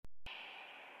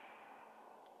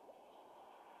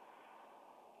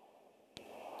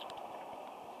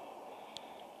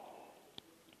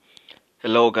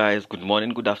Hello, guys. Good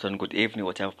morning, good afternoon, good evening,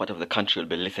 whatever part of the country you'll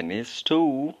be listening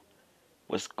to.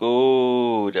 What's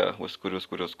good? What's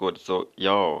good? So,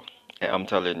 yo, I'm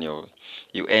telling you,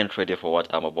 you ain't ready for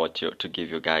what I'm about to give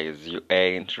you guys. You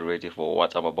ain't ready for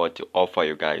what I'm about to offer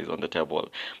you guys on the table.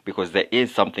 Because there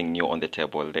is something new on the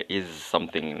table. There is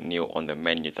something new on the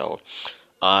menu, though.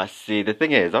 See, the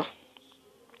thing is,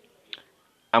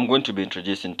 I'm going to be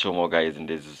introducing two more guys in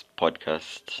this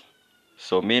podcast.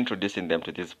 So me introducing them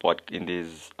to this in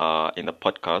the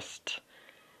podcast,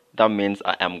 that means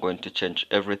I am going to change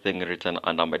everything written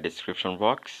under my description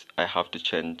box. I have to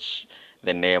change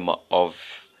the name of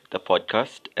the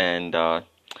podcast, and I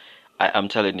am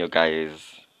telling you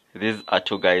guys, these are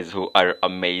two guys who are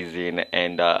amazing,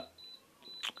 and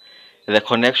the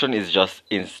connection is just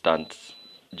instant,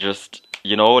 just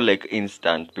like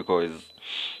instant because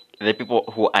the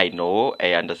people who I know,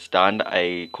 I understand,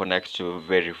 I connect to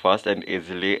very fast and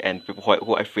easily, and people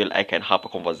who I feel I can have a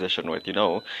conversation with,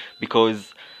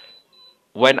 because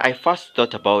when I first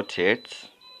thought about it,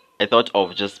 I thought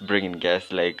of just bringing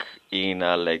guests like in,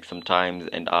 like sometimes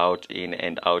and out, in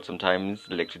and out sometimes.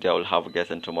 Like today I'll have a guest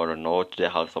and tomorrow no. Today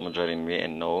I'll have someone joining me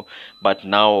and no. But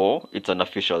now it's an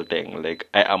official thing. Like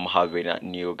I am having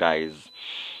new guys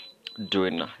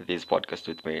doing this podcast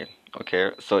with me.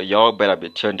 Okay, so y'all better be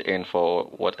tuned in for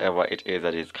whatever it is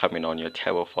that is coming on your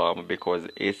table farm because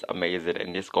it's amazing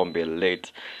and it's gonna be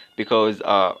late. Because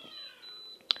as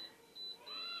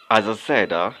I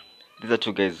said, these are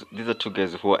two guys. These are two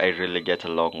guys who I really get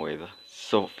along with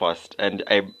so fast, and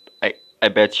I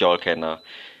bet y'all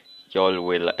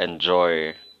will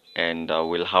enjoy and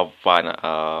will have fun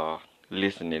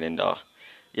listening and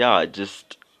yeah,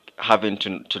 just having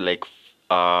to like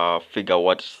figure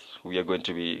what we are going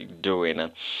to be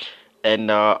doing.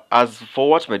 And as for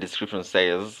what my description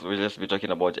says, we'll just be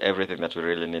talking about everything that we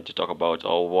really need to talk about,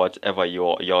 or whatever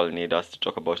y'all need us to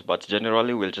talk about. But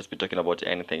generally, we'll just be talking about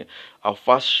anything. Our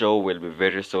first show will be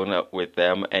very soon with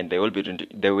them, and they will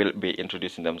be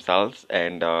introducing themselves,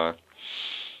 and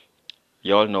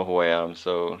y'all know who I am.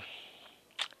 So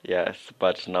yes,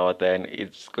 but now then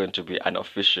it's going to be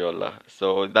unofficial.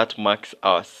 So that marks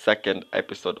our second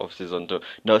episode of season two.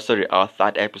 No, sorry, our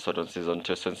third episode on season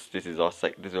two. Since this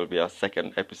will be our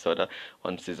second episode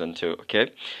on season two.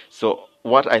 Okay, so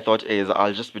what I thought is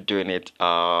I'll just be doing it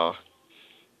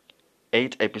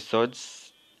 8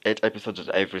 episodes, 8 episodes of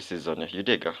every season. You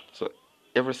dig? So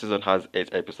every season has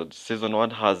 8 episodes. Season one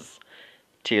has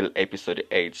till episode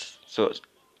 8. So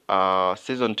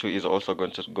season 2 is also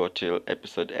going to go till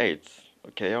episode 8.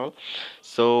 Okay, y'all?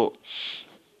 So,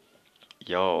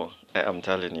 yo, I'm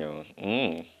telling you.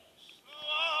 Don't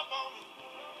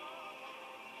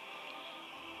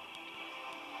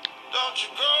you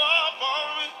grow up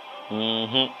on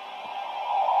me.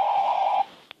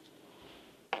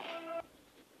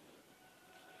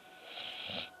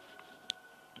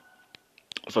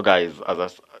 So, guys,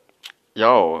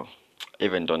 yo,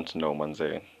 even don't know,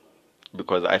 manze.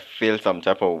 Because I feel some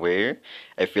type of way.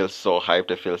 I feel so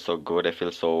hyped. I feel so good. I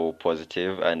feel so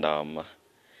positive. And,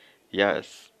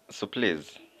 yes. So,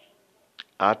 please,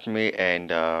 at me and,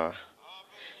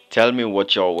 tell me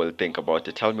what y'all will think about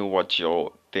it. Tell me what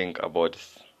y'all think about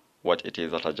what it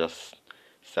is that I just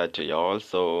said to y'all.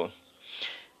 So,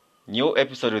 new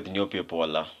episode with new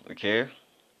people, okay?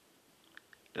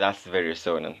 That's very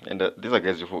soon. And these are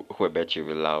guys who I bet you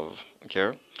will love,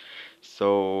 okay?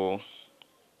 So,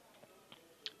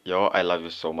 y'all, I love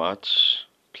you so much.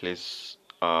 Please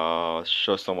show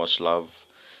so much love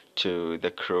to the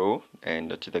crew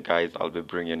and to the guys I'll be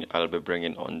bringing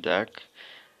on deck.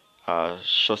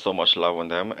 Show so much love on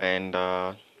them and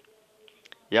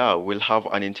yeah, we'll have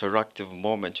an interactive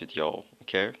moment with y'all.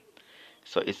 Okay,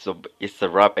 so it's a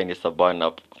wrap and it's a burn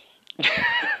up.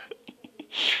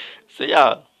 So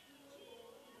yeah,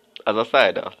 as I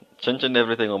said, changing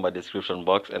everything on my description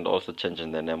box and also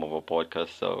changing the name of a podcast.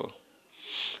 So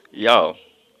yeah,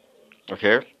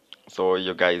 okay. So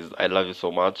you guys, I love you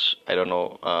so much. I don't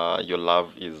know, your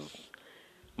love is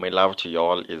my love to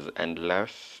y'all is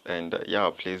endless, and yeah,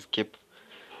 please keep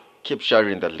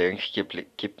sharing the link,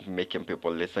 keep making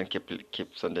people listen, keep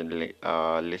sending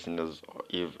listeners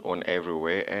on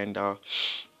everywhere, and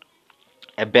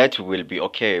I bet we will be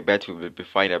okay. I bet we will be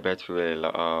fine. I bet we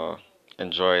will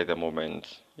enjoy the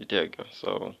moment. You dig?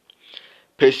 So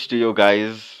peace to you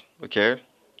guys. Okay,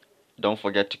 don't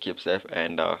forget to keep safe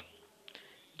and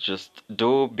just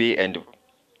do be and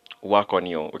work on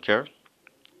you. Okay,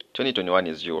 2021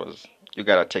 is yours. You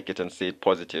gotta take it and see it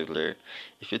positively.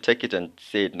 If you take it and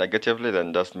see it negatively,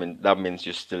 then that means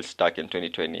you're still stuck in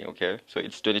 2020. Okay, so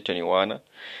it's 2021.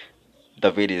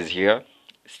 David is here,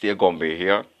 still gonna be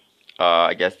here.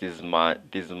 I guess this month,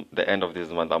 the end of this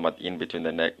month, I'm at in between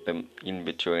the in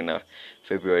between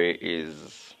February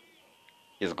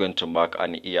is going to mark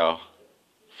an year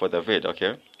for the vid.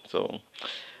 Okay, so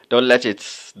don't let it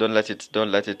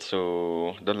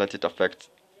affect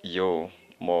you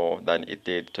more than it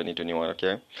did 2021.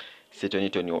 Okay, see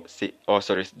 2020. See, oh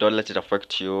sorry, don't let it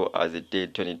affect you as it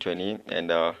did 2020,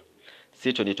 and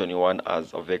see 2021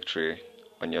 as a victory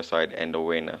on your side and a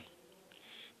winner.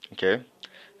 Okay,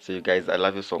 so you guys, I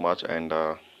love you so much, and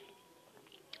I'll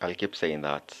keep saying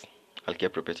that. I'll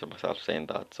keep repeating myself saying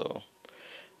that. So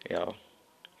yeah.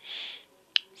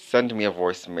 Send me a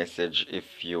voice message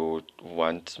if you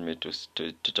want me to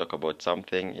talk about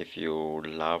something, if you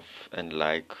love and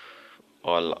like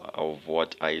all of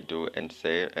what I do and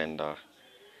say, and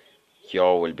you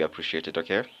all will be appreciated,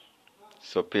 okay?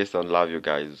 So, peace and love you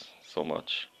guys so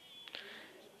much.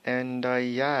 And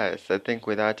yes, I think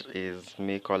with that is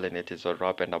me calling it is a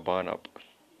wrap and a burn up,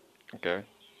 okay?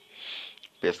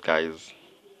 Peace, guys.